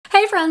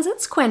Hey friends,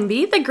 it's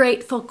Quinby, the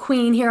Grateful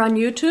Queen here on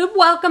YouTube.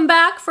 Welcome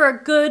back for a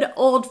good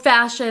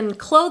old-fashioned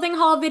clothing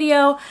haul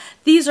video.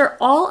 These are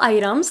all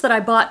items that I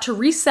bought to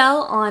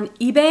resell on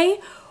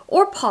eBay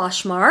or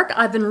Poshmark.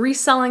 I've been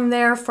reselling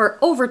there for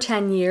over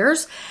 10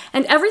 years,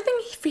 and everything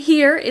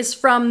here is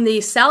from the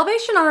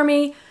Salvation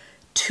Army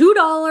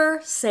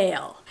 $2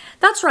 sale.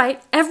 That's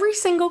right, every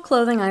single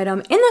clothing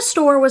item in the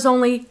store was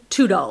only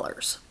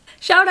 $2.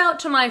 Shout out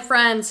to my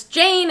friends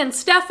Jane and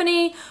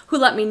Stephanie who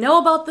let me know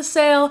about the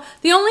sale.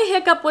 The only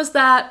hiccup was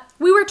that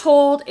we were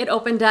told it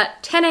opened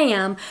at 10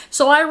 a.m.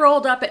 So I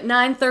rolled up at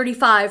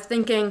 9:35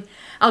 thinking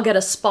I'll get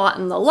a spot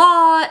in the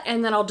lot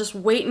and then I'll just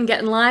wait and get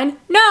in line.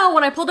 No,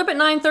 when I pulled up at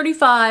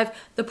 9:35,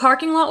 the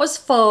parking lot was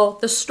full,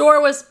 the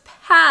store was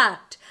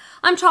packed.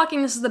 I'm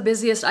talking this is the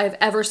busiest I've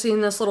ever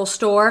seen this little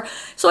store.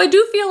 So I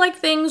do feel like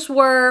things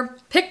were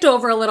picked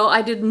over a little.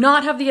 I did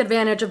not have the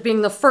advantage of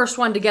being the first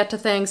one to get to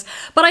things,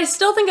 but I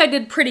still think I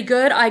did pretty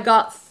good. I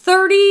got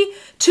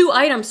 32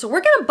 items. So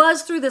we're gonna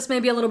buzz through this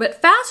maybe a little bit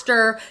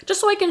faster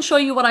just so I can show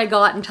you what I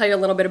got and tell you a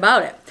little bit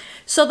about it.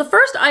 So the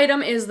first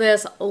item is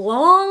this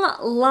long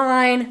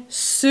line,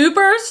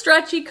 super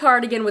stretchy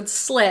cardigan with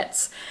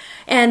slits.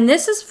 And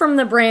this is from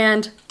the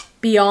brand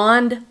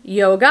Beyond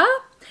Yoga.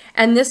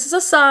 And this is a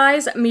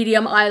size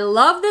medium. I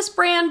love this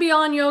brand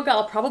Beyond Yoga.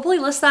 I'll probably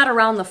list that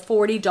around the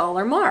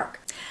 $40 mark.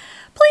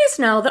 Please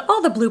know that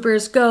all the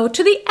bloopers go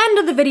to the end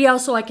of the video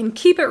so I can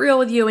keep it real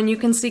with you and you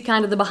can see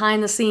kind of the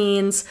behind the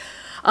scenes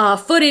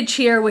footage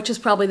here, which is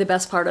probably the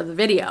best part of the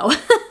video.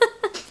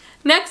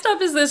 Next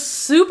up is this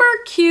super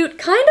cute,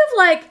 kind of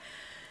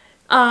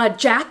like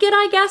jacket,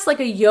 I guess, like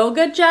a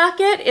yoga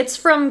jacket. It's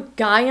from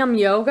Gaiam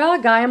Yoga,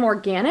 Gaiam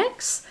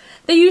Organics.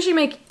 They usually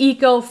make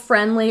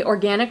eco-friendly,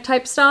 organic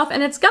type stuff,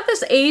 and it's got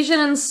this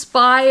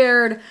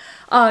Asian-inspired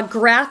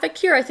graphic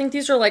here. I think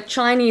these are like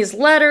Chinese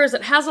letters.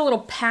 It has a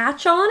little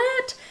patch on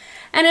it,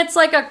 and it's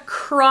like a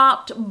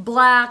cropped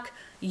black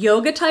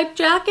yoga type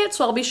jacket,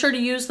 so I'll be sure to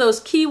use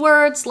those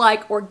keywords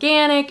like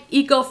organic,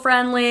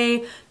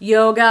 eco-friendly,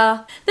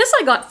 yoga. This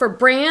I got for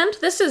brand.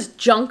 This is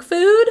Junk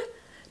Food.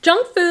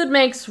 Junk Food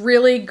makes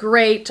really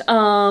great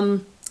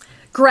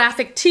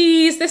graphic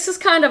tees. This is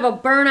kind of a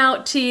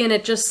burnout tee, and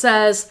it just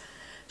says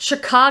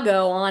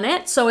Chicago on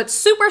it, so it's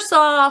super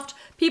soft.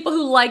 People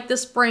who like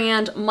this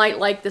brand might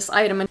like this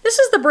item. And this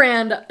is the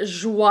brand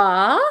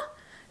Joie.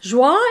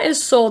 Joie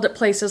is sold at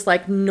places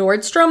like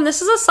Nordstrom.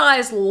 This is a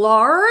size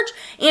large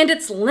and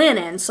it's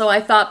linen, so I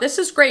thought this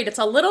is great. It's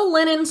a little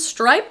linen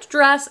striped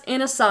dress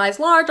in a size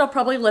large. I'll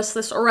probably list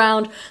this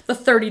around the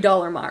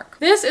 $30 mark.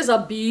 This is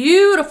a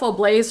beautiful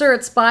blazer.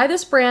 It's by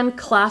this brand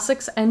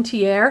Classics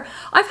NTR.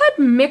 I've had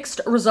mixed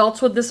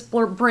results with this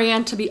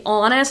brand, to be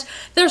honest.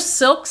 Their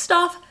silk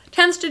stuff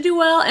tends to do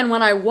well, and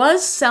when I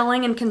was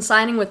selling and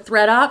consigning with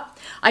Thredup,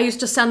 I used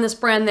to send this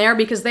brand there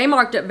because they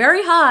marked it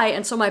very high,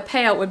 and so my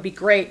payout would be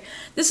great.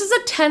 This is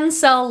a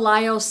Tencel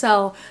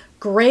Lyocell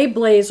gray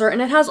blazer,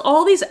 and it has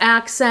all these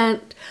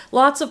accent,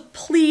 lots of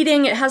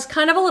pleating. It has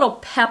kind of a little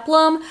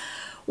peplum.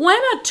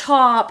 When a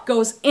top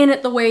goes in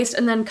at the waist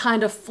and then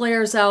kind of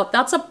flares out,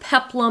 that's a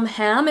peplum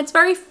hem. It's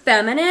very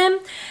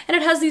feminine, and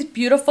it has these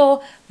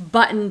beautiful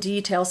button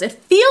details. It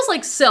feels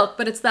like silk,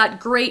 but it's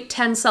that great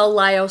Tencel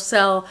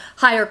Lyocell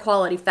higher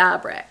quality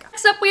fabric.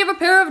 Next up, we have a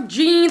pair of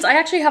jeans. I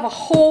actually have a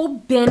whole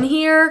bin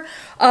here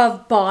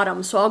of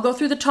bottoms, so I'll go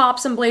through the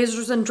tops and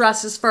blazers and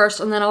dresses first,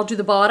 and then I'll do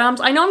the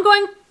bottoms. I know I'm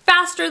going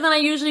faster than I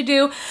usually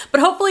do, but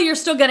hopefully you're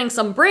still getting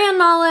some brand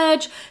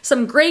knowledge,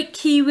 some great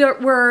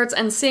keywords,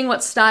 and seeing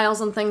what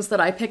styles and things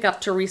that I pick up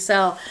to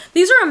resell.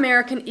 These are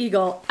American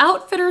Eagle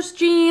Outfitters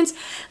jeans.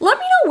 Let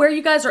me know where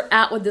you guys are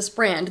at with this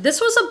brand. This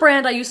was a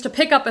brand I used to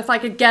pick up if I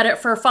could get it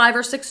for $5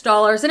 or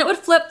 $6, and it would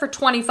flip for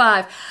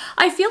 $25.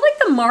 I feel like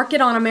the market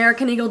on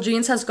American Eagle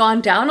jeans has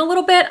gone down a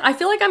little bit. I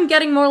feel like I'm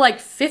getting more like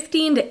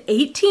 15 to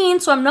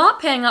 18, so I'm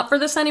not paying up for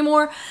this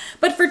anymore.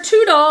 But for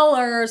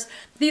 $2,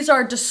 these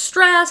are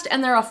distressed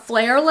and they're a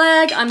flare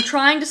leg. I'm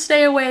trying to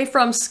stay away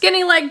from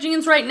skinny leg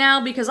jeans right now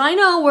because I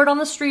know word on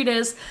the street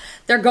is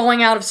they're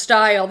going out of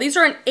style. These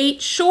are an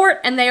 8 short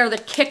and they are the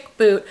kick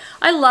boot.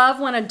 I love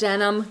when a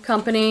denim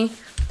company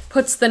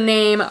puts the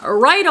name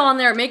right on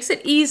there. It makes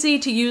it easy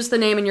to use the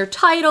name in your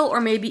title or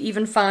maybe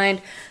even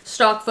find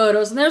stock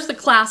photos. And there's the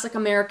classic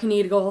American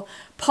Eagle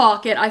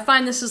pocket. I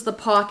find this is the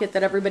pocket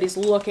that everybody's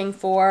looking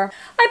for.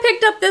 I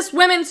picked up this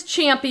Women's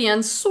Champion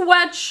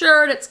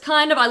sweatshirt. It's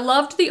kind of, I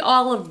loved the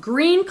olive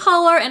green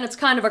color, and it's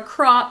kind of a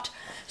cropped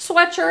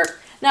sweatshirt.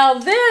 Now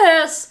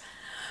this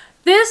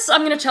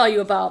I'm gonna tell you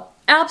about.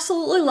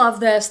 Absolutely love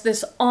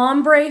this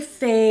ombre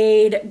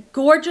fade,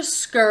 gorgeous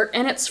skirt,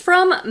 and it's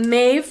from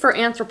Maeve for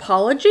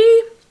Anthropology.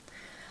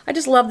 I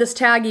just love this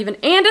tag even,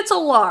 and it's a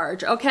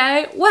large,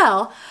 okay?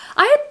 Well,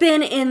 I had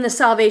been in the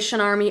Salvation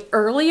Army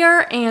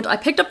earlier, and I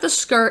picked up the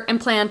skirt and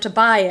planned to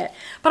buy it,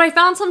 but I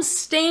found some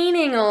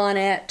staining on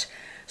it.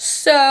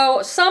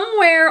 So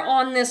somewhere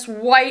on this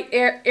white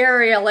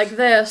area like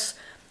this,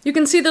 You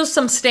can see there's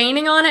some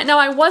staining on it. Now,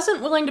 I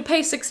wasn't willing to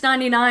pay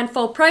 $6.99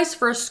 full price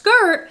for a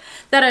skirt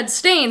that had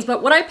stains,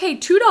 but would I pay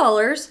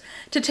 $2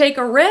 to take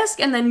a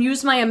risk and then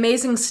use my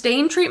amazing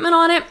stain treatment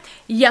on it?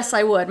 Yes,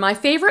 I would. My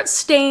favorite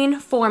stain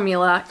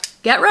formula,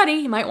 get ready,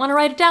 you might want to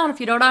write it down if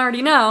you don't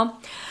already know.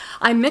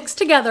 I mix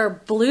together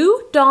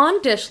Blue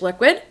Dawn dish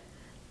liquid,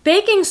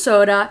 baking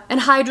soda, and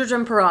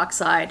hydrogen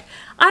peroxide.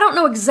 I don't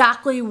know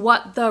exactly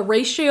what the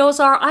ratios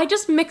are. I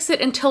just mix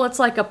it until it's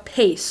like a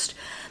paste.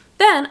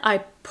 Then I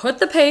put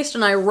the paste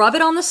and I rub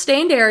it on the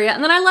stained area,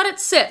 and then I let it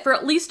sit for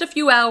at least a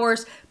few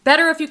hours.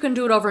 Better if you can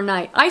do it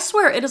overnight. I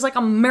swear it is like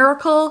a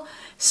miracle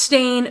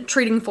stain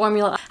treating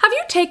formula. Have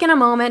you taken a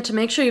moment to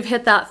make sure you've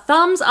hit that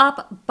thumbs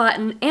up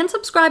button and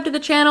subscribe to the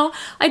channel?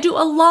 I do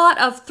a lot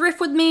of thrift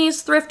with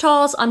me's, thrift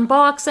hauls,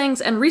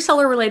 unboxings, and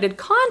reseller related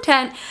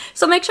content,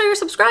 so make sure you're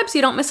subscribed so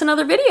you don't miss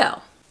another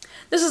video.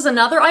 This is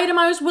another item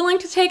I was willing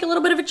to take a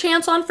little bit of a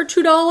chance on for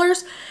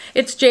 $2.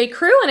 It's J.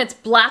 Crew, and it's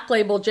black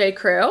label J.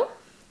 Crew.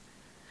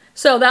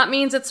 So that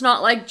means it's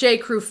not like J.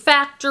 Crew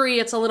Factory,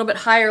 it's a little bit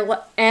higher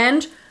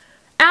end.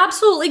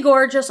 Absolutely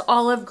gorgeous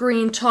olive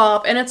green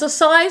top, and it's a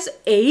size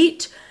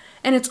 8,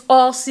 and it's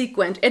all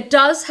sequined. It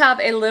does have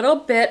a little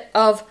bit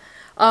of,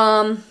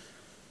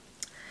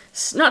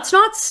 it's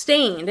not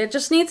stained, it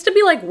just needs to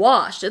be like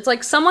washed. It's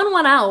like someone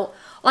went out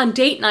on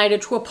date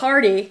night to a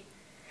party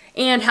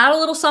and had a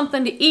little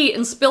something to eat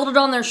and spilled it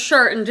on their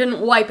shirt and didn't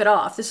wipe it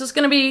off. This is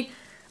gonna be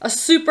a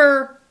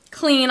super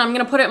clean, I'm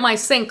gonna put it in my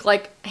sink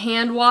like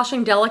hand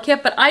washing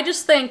delicate, but I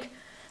just think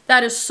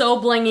that is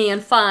so blingy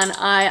and fun.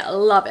 I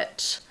love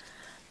it.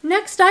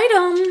 Next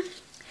item,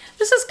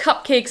 this is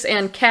Cupcakes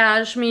and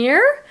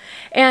Cashmere,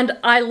 and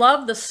I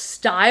love the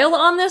style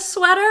on this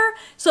sweater.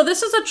 So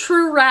this is a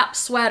true wrap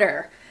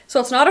sweater. So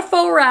it's not a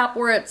faux wrap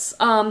where it's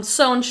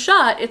sewn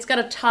shut, it's got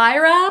a tie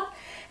wrap,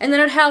 and then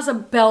it has a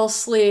bell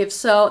sleeve,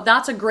 so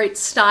that's a great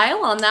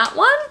style on that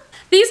one.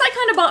 These I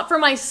kind of bought for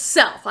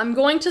myself. I'm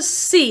going to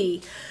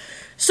see.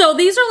 So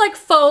these are like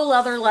faux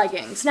leather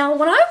leggings. Now,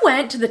 when I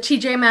went to the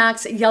TJ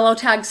Maxx yellow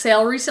tag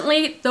sale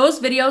recently, those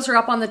videos are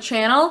up on the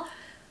channel.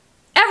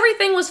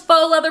 Everything was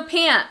faux leather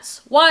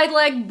pants, wide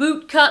leg,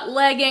 boot cut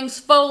leggings,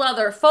 faux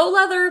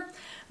leather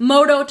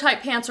moto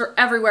type pants are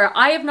everywhere.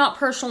 I have not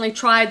personally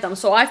tried them,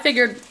 so I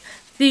figured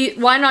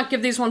why not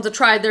give these ones a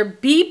try? They're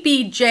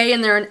BBJ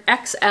and they're an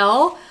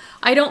XL.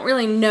 I don't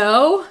really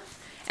know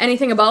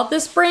anything about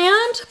this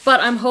brand,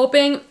 but I'm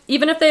hoping,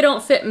 even if they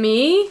don't fit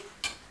me,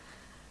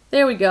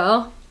 there we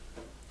go.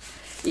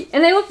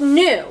 And they look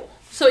new.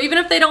 So even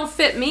if they don't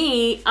fit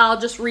me,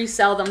 I'll just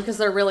resell them because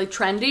they're really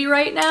trendy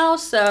right now,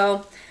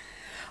 so.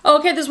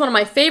 Okay, this is one of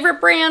my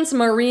favorite brands,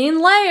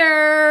 Marine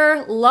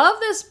Layer. Love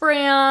this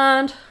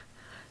brand.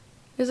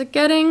 Is it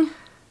getting?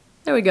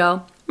 There we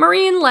go.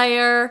 Marine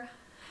Layer.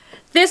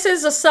 This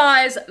is a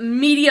size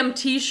medium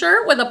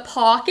t-shirt with a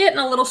pocket and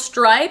a little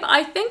stripe.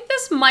 I think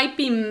this might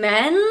be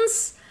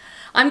men's.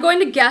 I'm going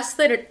to guess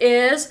that it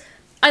is.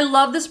 I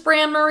love this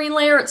brand, Marine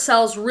Layer. It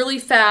sells really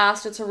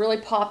fast. It's a really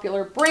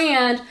popular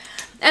brand.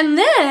 And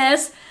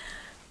these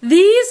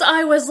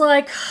I was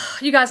like,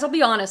 you guys, I'll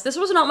be honest, this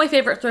was not my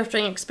favorite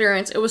thrifting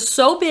experience. It was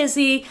so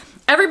busy.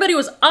 Everybody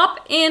was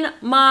up in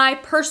my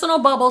personal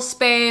bubble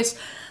space,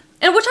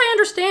 and which I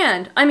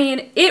understand. I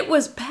mean, it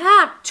was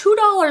packed,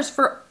 $2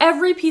 for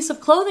every piece of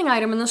clothing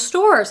item in the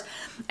stores.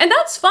 And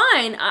that's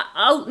fine.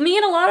 Me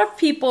and a lot of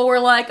people were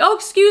like, oh,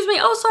 excuse me,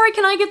 oh, sorry,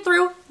 can I get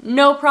through?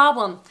 No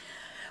problem.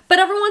 But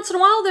every once in a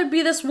while, there'd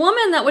be this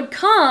woman that would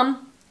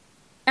come,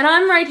 and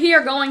I'm right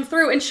here going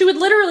through, and she would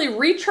literally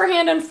reach her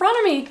hand in front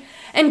of me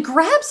and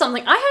grab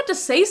something. I had to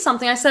say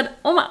something. I said,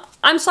 oh my,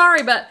 I'm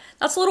sorry, but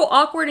that's a little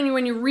awkward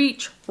when you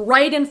reach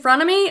right in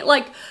front of me.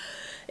 Like,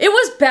 it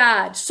was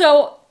bad.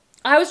 So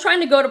I was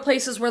trying to go to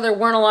places where there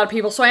weren't a lot of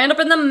people. So I end up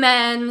in the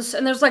men's,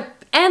 and there's like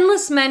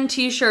endless men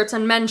t-shirts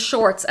and men's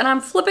shorts. And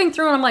I'm flipping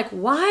through and I'm like,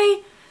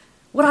 why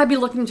would I be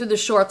looking through the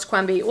shorts,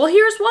 Quemby? Well,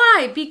 here's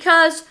why.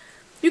 Because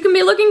you can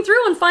be looking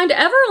through and find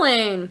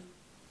Everlane.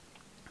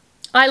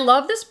 I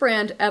love this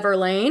brand,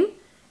 Everlane.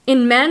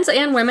 In men's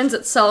and women's,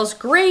 it sells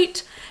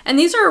great. And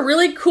these are a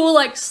really cool,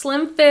 like,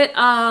 slim fit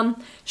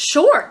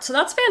short. So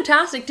that's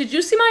fantastic. Did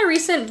you see my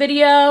recent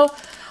video?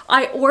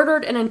 I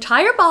ordered an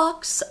entire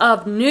box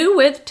of new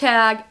with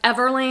tag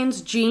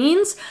Everlane's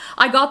jeans.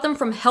 I got them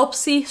from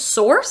Helpsy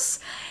Source.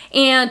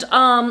 And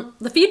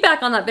the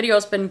feedback on that video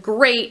has been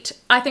great.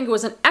 I think it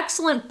was an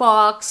excellent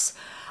box.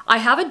 I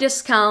have a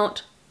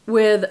discount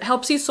with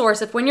Helpsy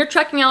Source. If when you're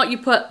checking out, you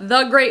put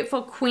The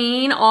Grateful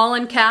Queen all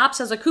in caps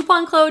as a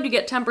coupon code, you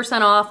get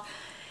 10% off.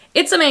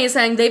 It's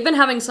amazing. They've been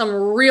having some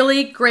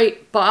really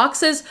great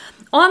boxes.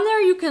 On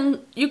there,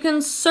 you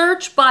can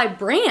search by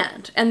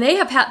brand, and they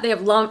have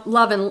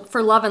Love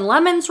and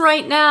Lemons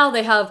right now.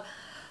 They have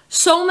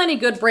so many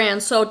good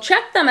brands, so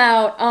check them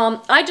out.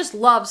 I just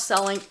love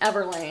selling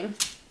Everlane.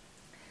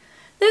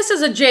 This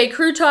is a J.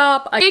 Crew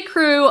top. A J.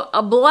 Crew,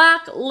 a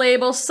black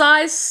label,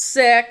 size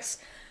 6.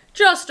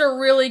 Just a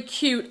really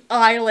cute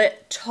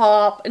eyelet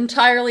top,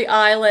 entirely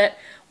eyelet,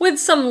 with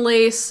some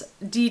lace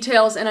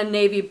details in a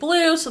navy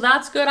blue, so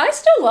that's good. I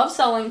still love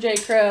selling J.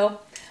 Crew.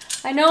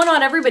 I know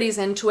not everybody's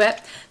into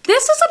it.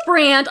 This is a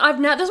brand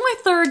this is my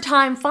third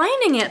time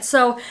finding it,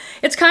 so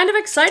it's kind of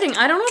exciting.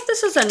 I don't know if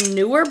this is a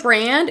newer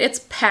brand.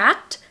 It's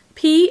Pact,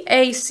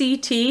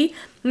 P-A-C-T,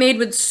 made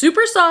with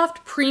super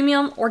soft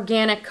premium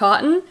organic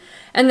cotton,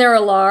 and they're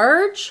a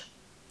large.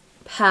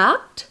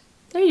 Pact,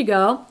 there you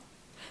go.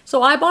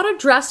 So I bought a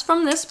dress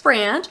from this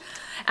brand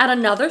at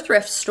another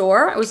thrift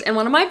store. It was in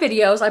one of my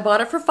videos. I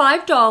bought it for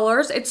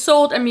 $5. It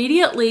sold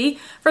immediately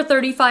for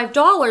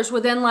 $35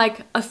 within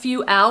like a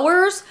few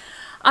hours.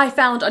 I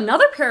found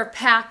another pair of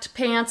Pact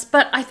pants,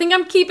 but I think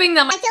I'm keeping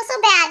them. I feel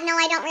so bad. No,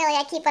 I don't really.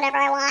 I keep whatever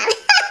I want.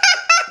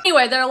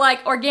 Anyway, they're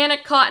like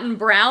organic cotton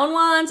brown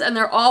ones, and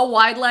they're all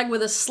wide leg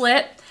with a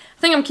slit. I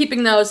think I'm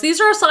keeping those.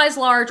 These are a size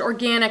large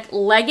organic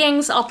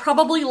leggings. I'll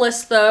probably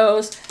list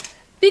those.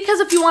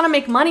 Because if you want to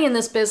make money in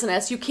this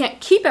business, you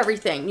can't keep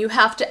everything. You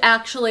have to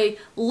actually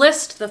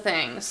list the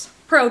things.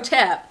 Pro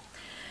tip.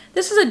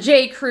 This is a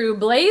J. Crew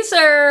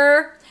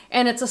blazer,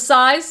 and it's a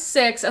size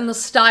 6, and the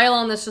style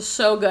on this is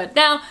so good.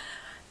 Now,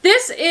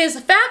 this is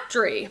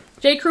factory,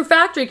 J. Crew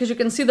factory, because you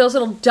can see those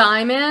little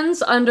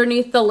diamonds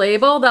underneath the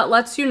label. That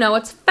lets you know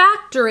it's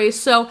factory,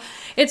 so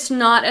it's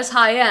not as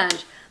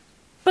high-end.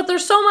 But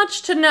there's so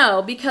much to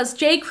know, because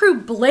J. Crew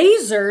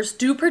blazers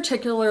do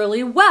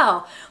particularly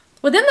well.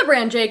 Within the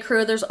brand J.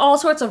 Crew, there's all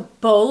sorts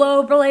of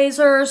bolo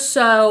blazers,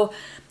 so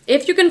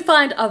if you can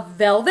find a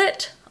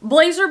velvet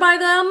blazer by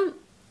them,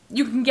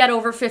 you can get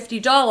over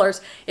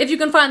 $50. If you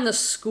can find the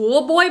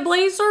schoolboy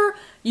blazer,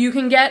 you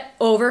can get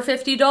over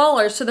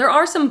 $50. So there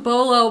are some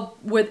bolo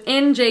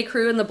within J.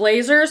 Crew in the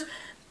blazers.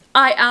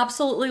 I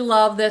absolutely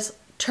love this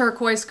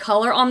turquoise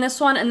color on this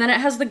one, and then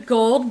it has the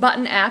gold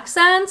button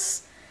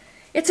accents.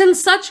 It's in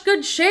such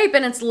good shape,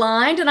 and it's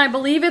lined, and I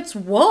believe it's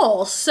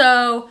wool,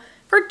 so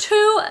for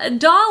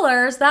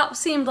 $2, that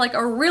seemed like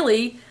a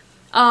really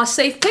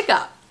safe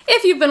pickup.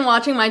 If you've been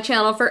watching my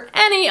channel for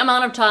any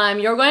amount of time,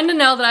 you're going to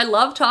know that I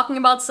love talking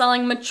about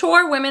selling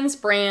mature women's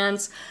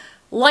brands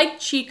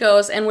like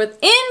Chico's, and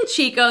within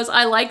Chico's,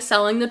 I like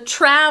selling the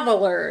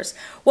Travelers.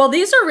 Well,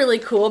 these are really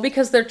cool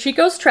because they're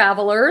Chico's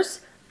Travelers.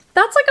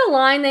 That's like a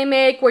line they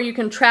make where you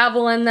can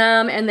travel in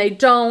them and they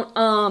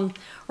don't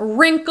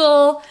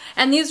wrinkle,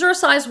 and these are a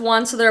size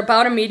 1, so they're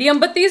about a medium,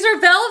 but these are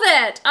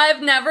velvet.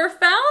 I've never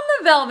found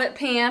the velvet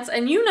pants,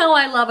 and you know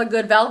I love a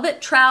good velvet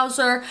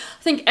trouser.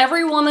 I think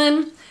every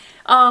woman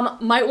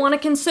might want to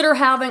consider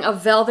having a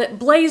velvet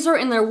blazer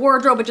in their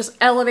wardrobe. It just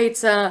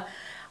elevates an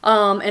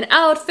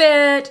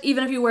outfit,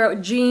 even if you wear it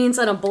with jeans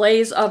and a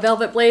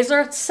velvet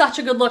blazer. It's such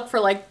a good look for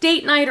like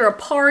date night or a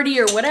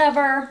party or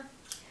whatever.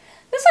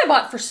 This I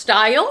bought for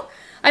style.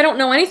 I don't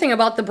know anything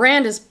about the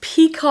brand. Is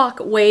Peacock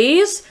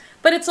Ways,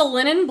 but it's a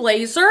linen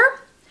blazer.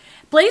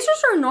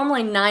 Blazers are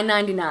normally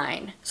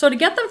 $9.99, so to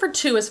get them for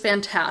 $2 is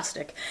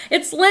fantastic.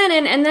 It's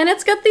linen, and then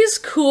it's got these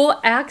cool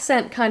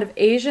accent kind of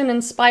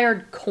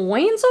Asian-inspired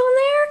coins on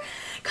there.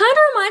 Kind of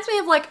reminds me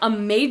of like a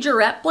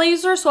majorette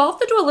blazer, so I'll have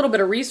to do a little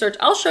bit of research.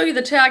 I'll show you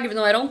the tag, even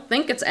though I don't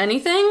think it's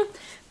anything.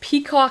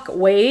 Peacock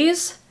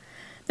Ways.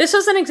 This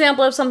is an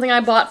example of something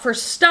I bought for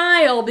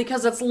style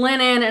because it's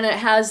linen and it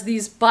has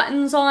these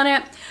buttons on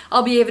it.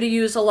 I'll be able to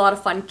use a lot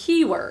of fun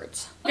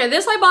keywords. Okay,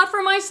 this I bought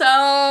for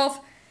myself.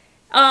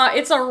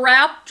 It's a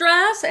wrap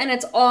dress and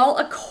it's all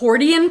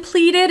accordion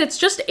pleated. It's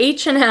just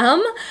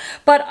H&M,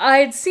 but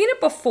I'd seen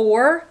it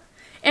before.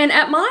 And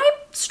at my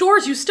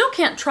stores, you still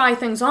can't try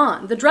things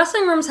on. The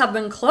dressing rooms have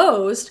been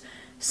closed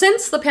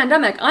since the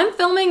pandemic. I'm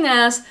filming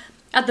this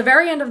at the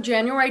very end of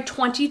January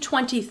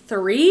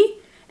 2023,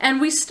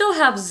 and we still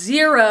have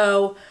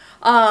 0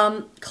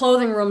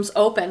 clothing rooms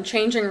open,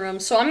 changing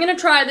rooms. So I'm gonna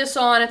try this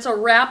on. It's a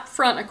wrap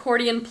front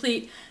accordion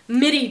pleat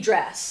midi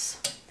dress.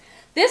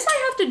 This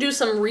I have to do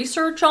some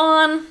research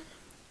on.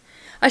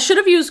 I should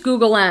have used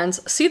Google Lens.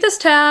 See this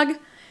tag?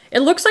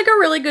 It looks like a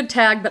really good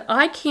tag, but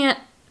I can't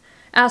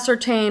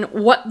ascertain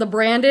what the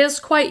brand is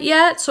quite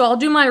yet, so I'll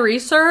do my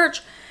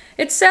research.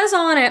 It says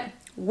on it,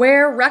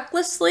 wear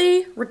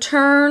recklessly,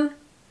 return,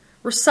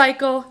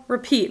 recycle,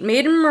 repeat.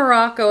 Made in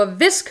Morocco, a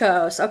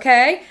viscose,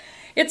 okay?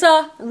 It's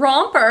a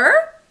romper.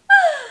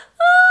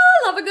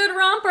 Oh, I love a good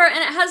romper, and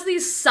it has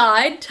these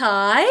side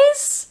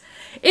ties.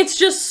 It's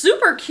just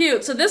super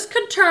cute, so this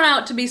could turn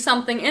out to be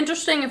something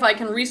interesting if I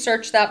can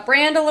research that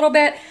brand a little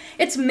bit.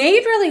 It's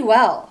made really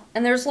well,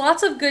 and there's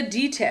lots of good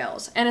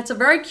details, and it's a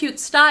very cute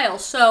style,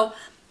 so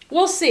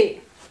we'll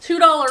see.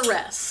 $2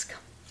 risk.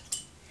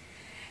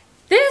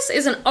 This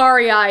is an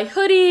REI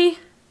hoodie.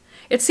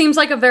 It seems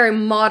like a very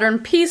modern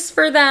piece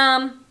for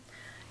them.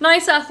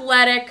 Nice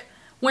athletic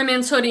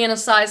women's hoodie in a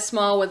size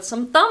small with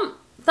some thumb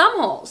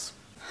holes.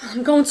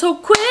 I'm going so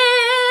quick,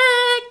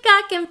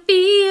 I can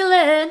feel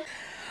it.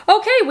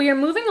 Okay, we are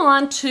moving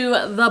on to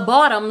the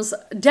bottoms.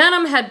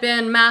 Denim had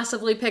been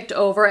massively picked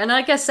over, and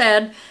like I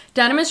said,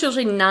 denim is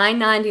usually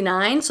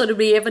 $9.99, so to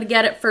be able to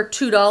get it for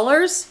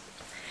 $2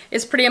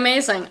 is pretty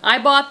amazing. I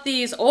bought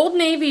these Old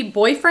Navy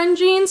boyfriend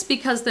jeans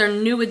because they're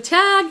new with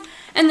tag,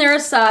 and they're a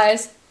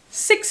size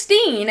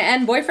 16,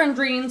 and boyfriend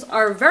jeans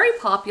are very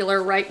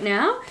popular right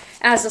now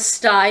as a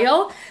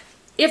style.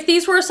 If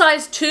these were a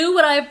size 2,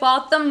 would I have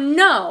bought them?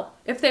 No.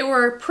 If they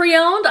were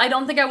pre-owned, I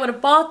don't think I would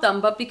have bought them,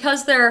 but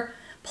because they're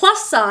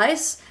plus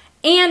size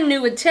and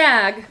new with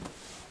tag,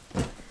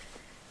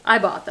 I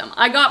bought them.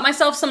 I got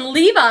myself some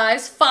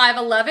Levi's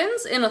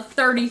 511s in a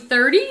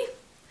 30-30.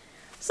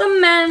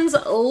 Some men's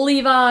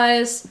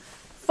Levi's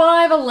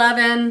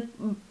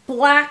 511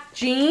 black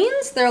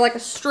jeans. They're like a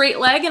straight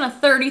leg in a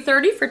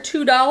 30-30 for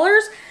 $2.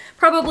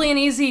 Probably an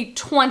easy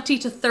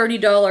 $20 to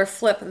 $30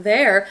 flip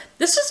there.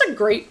 This is a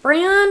great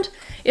brand.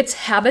 It's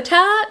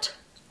Habitat.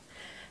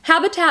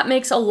 Habitat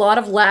makes a lot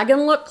of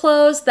lag-and look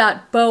clothes,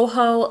 that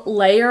boho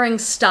layering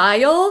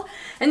style.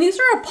 And these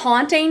are a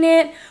ponte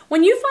knit.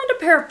 When you find a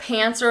pair of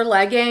pants or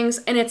leggings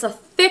and it's a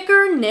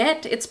thicker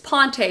knit, it's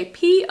ponte,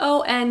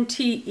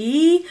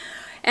 P-O-N-T-E.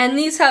 And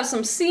these have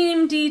some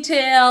seam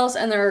details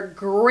and they're a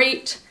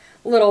great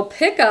little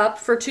pickup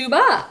for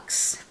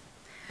 $2.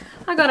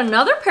 I got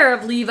another pair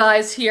of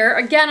Levi's here.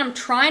 Again, I'm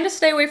trying to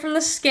stay away from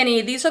the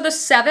skinny. These are the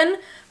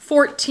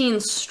 714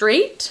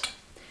 straight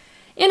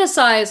in a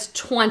size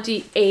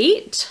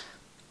 28.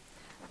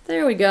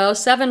 There we go,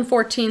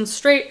 714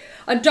 straight.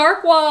 A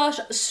dark wash,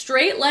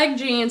 straight leg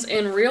jeans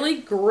in really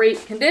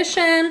great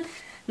condition.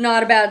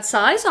 Not a bad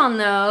size on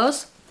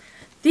those.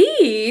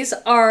 These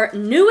are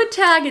new with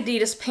tag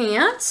Adidas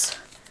pants.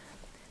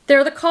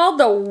 They're called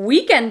the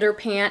Weekender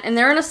pant and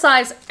they're in a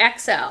size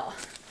XL.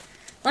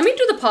 Let me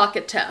do the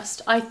pocket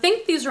test. I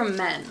think these are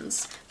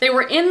men's. They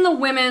were in the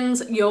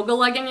women's yoga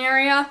legging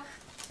area.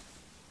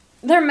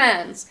 They're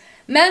men's.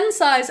 Men's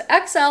size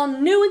XL,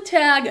 new with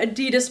tag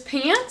Adidas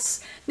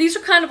pants. These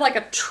are kind of like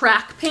a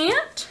track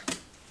pant.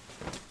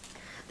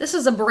 This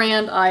is a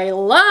brand I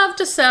love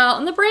to sell,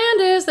 and the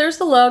brand is, there's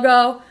the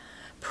logo,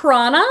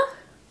 Prana.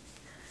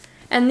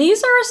 And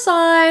these are a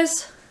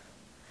size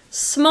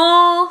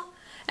small,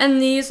 and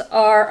these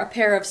are a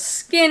pair of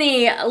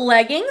skinny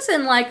leggings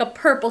in like a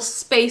purple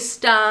space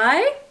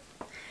dye.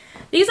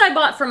 These I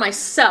bought for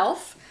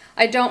myself.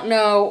 I don't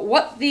know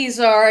what these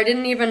are.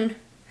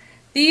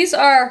 These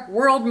are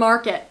World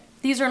Market.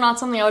 These are not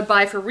something I would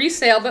buy for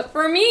resale, but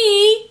for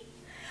me,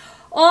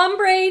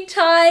 ombre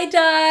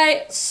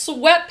tie-dye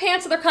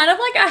sweatpants. They're kind of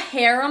like a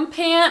harem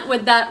pant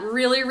with that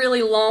really,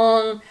 really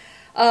long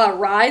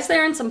rise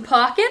there and some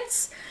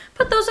pockets.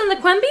 Put those in the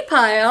Quemby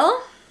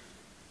pile.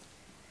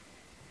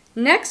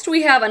 Next,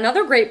 we have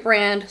another great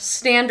brand,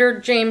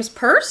 Standard James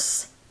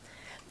Purse.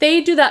 They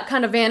do that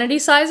kind of vanity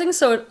sizing,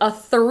 so a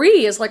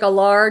 3 is like a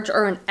large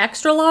or an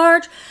extra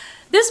large.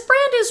 This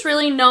brand is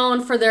really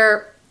known for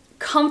their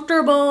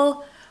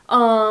comfortable,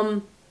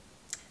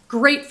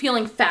 great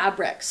feeling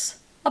fabrics.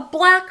 A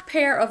black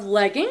pair of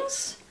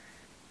leggings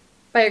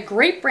by a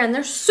great brand.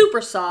 They're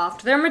super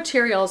soft. Their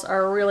materials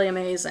are really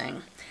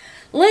amazing.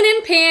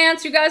 Linen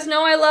pants. You guys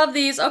know I love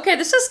these. Okay,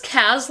 this is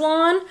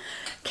Caslon.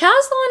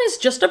 Caslon is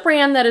just a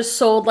brand that is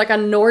sold like a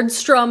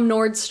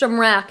Nordstrom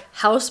Rack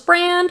house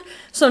brand,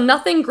 so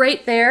nothing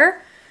great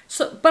there.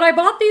 But I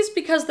bought these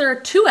because they're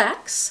a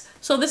 2X,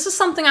 so this is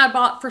something I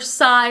bought for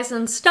size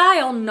and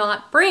style,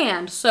 not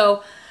brand.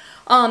 So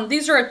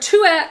these are a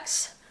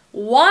 2X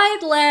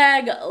wide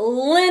leg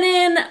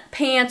linen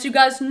pants. You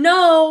guys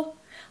know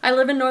I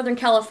live in Northern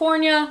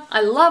California.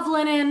 I love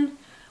linen.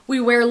 We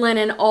wear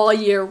linen all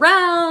year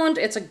round.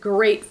 It's a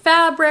great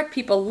fabric.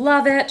 People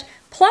love it.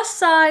 Plus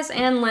size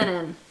and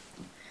linen.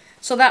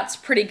 So that's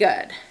pretty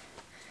good.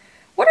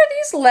 What are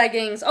these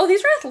leggings? Oh,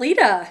 these are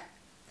Athleta.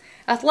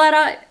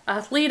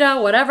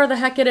 Athleta, whatever the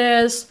heck it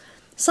is.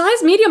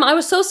 Size medium. I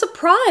was so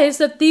surprised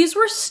that these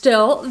were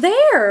still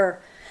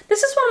there.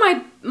 This is one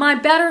of my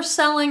better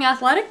selling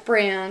athletic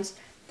brands.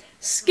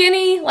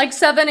 Skinny, like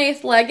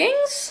 7/8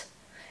 leggings.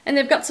 And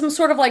they've got some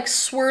sort of like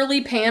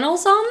swirly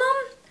panels on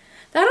them.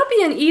 That'll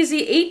be an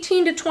easy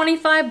 18 to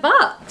 25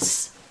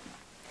 bucks.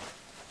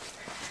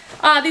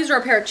 These are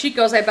a pair of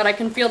Chico's. I bet I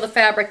can feel the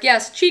fabric.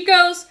 Yes,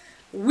 Chico's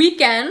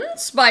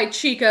Weekends by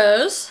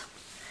Chico's.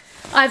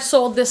 I've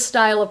sold this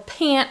style of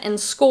pant and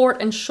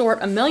skirt and short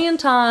a million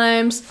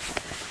times.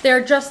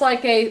 They're just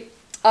like a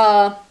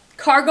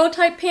cargo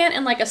type pant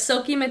and like a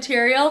silky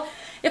material.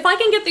 If I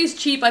can get these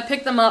cheap, I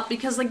pick them up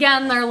because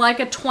again, they're like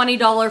a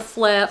 $20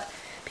 flip.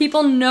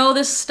 People know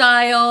this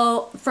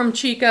style from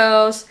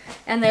Chico's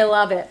and they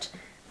love it.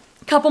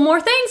 Couple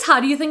more things. How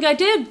do you think I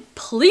did?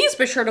 Please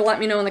be sure to let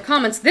me know in the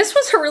comments. This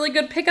was a really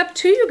good pickup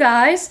too, you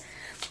guys.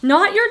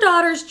 Not Your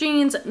Daughter's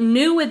Jeans,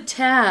 new with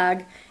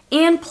tag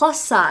and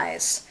plus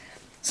size.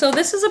 So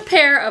this is a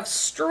pair of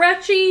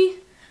stretchy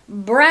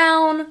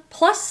brown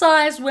plus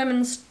size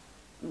women's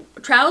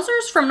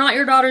trousers from Not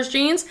Your Daughter's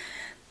Jeans.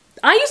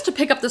 I used to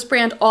pick up this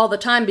brand all the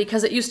time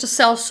because it used to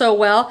sell so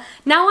well.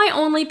 Now I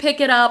only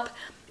pick it up.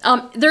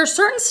 There are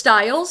certain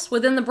styles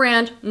within the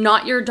brand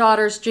Not Your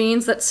Daughter's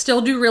Jeans that still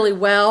do really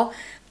well,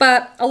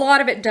 but a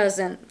lot of it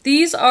doesn't.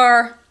 These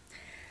are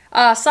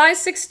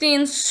size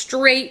 16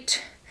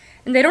 straight,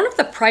 and they don't have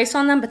the price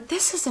on them, but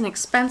this is an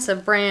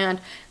expensive brand.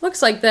 It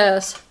looks like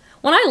this.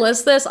 When I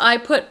list this, I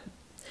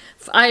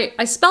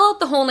spell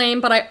out the whole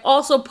name, but I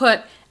also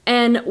put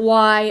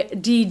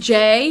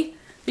NYDJ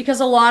because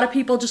a lot of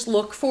people just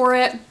look for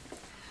it.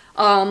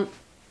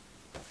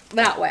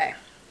 that way.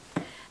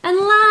 And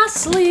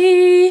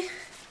lastly,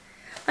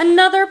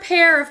 another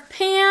pair of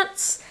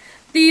pants.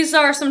 These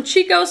are some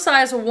Chico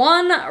size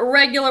 1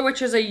 regular,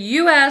 which is a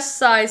US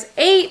size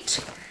 8.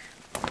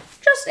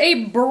 Just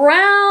a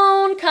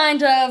brown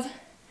kind of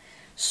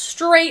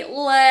straight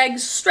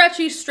legs,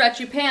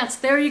 stretchy pants.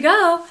 There you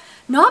go.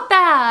 Not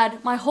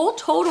bad. My whole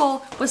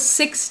total was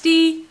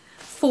 $64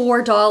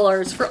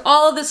 for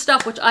all of this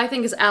stuff, which I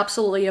think is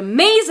absolutely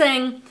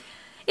amazing.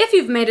 If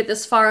you've made it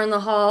this far in the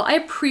haul, I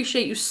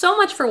appreciate you so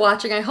much for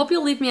watching. I hope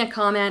you'll leave me a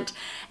comment,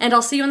 and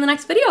I'll see you in the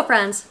next video,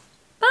 friends.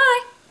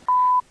 Bye.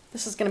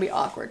 This is gonna be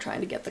awkward trying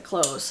to get the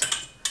clothes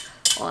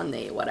on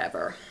the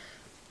whatever.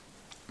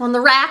 On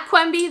the rack,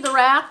 Quemby, the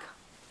rack.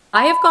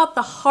 I have got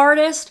the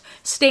hardest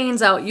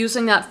stains out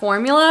using that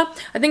formula.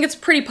 I think it's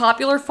pretty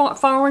popular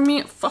for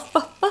me.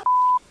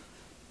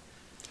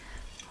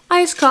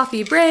 Iced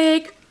coffee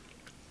break.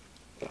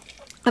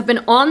 I've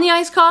been on the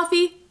iced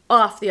coffee,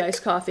 off the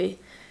iced coffee.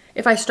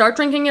 If I start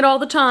drinking it all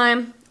the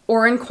time,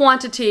 or in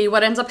quantity,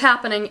 what ends up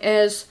happening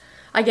is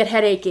I get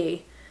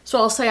headachy. So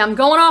I'll say I'm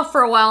going off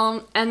for a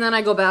while, and then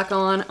I go back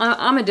on.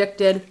 I'm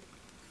addicted.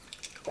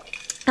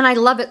 And I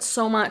love it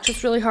so much.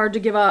 It's really hard to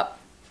give up.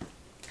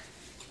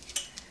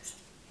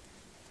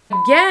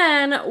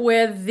 Again,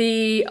 with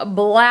the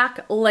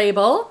black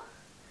label.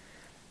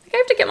 I think I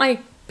have to get my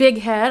big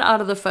head out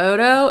of the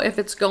photo if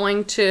it's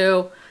going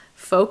to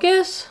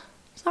focus.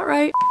 Is that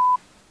right?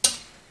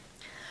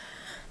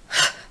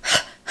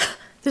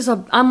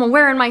 I'm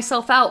wearing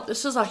myself out.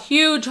 This is a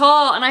huge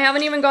haul, and I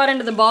haven't even got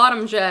into the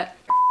bottoms yet.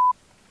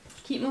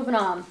 Keep moving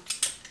on.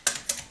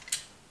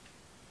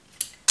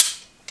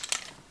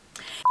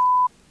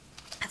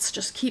 Let's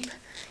just keep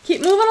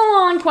moving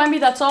along, Quemby.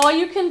 That's all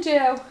you can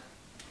do.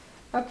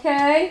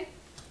 Okay?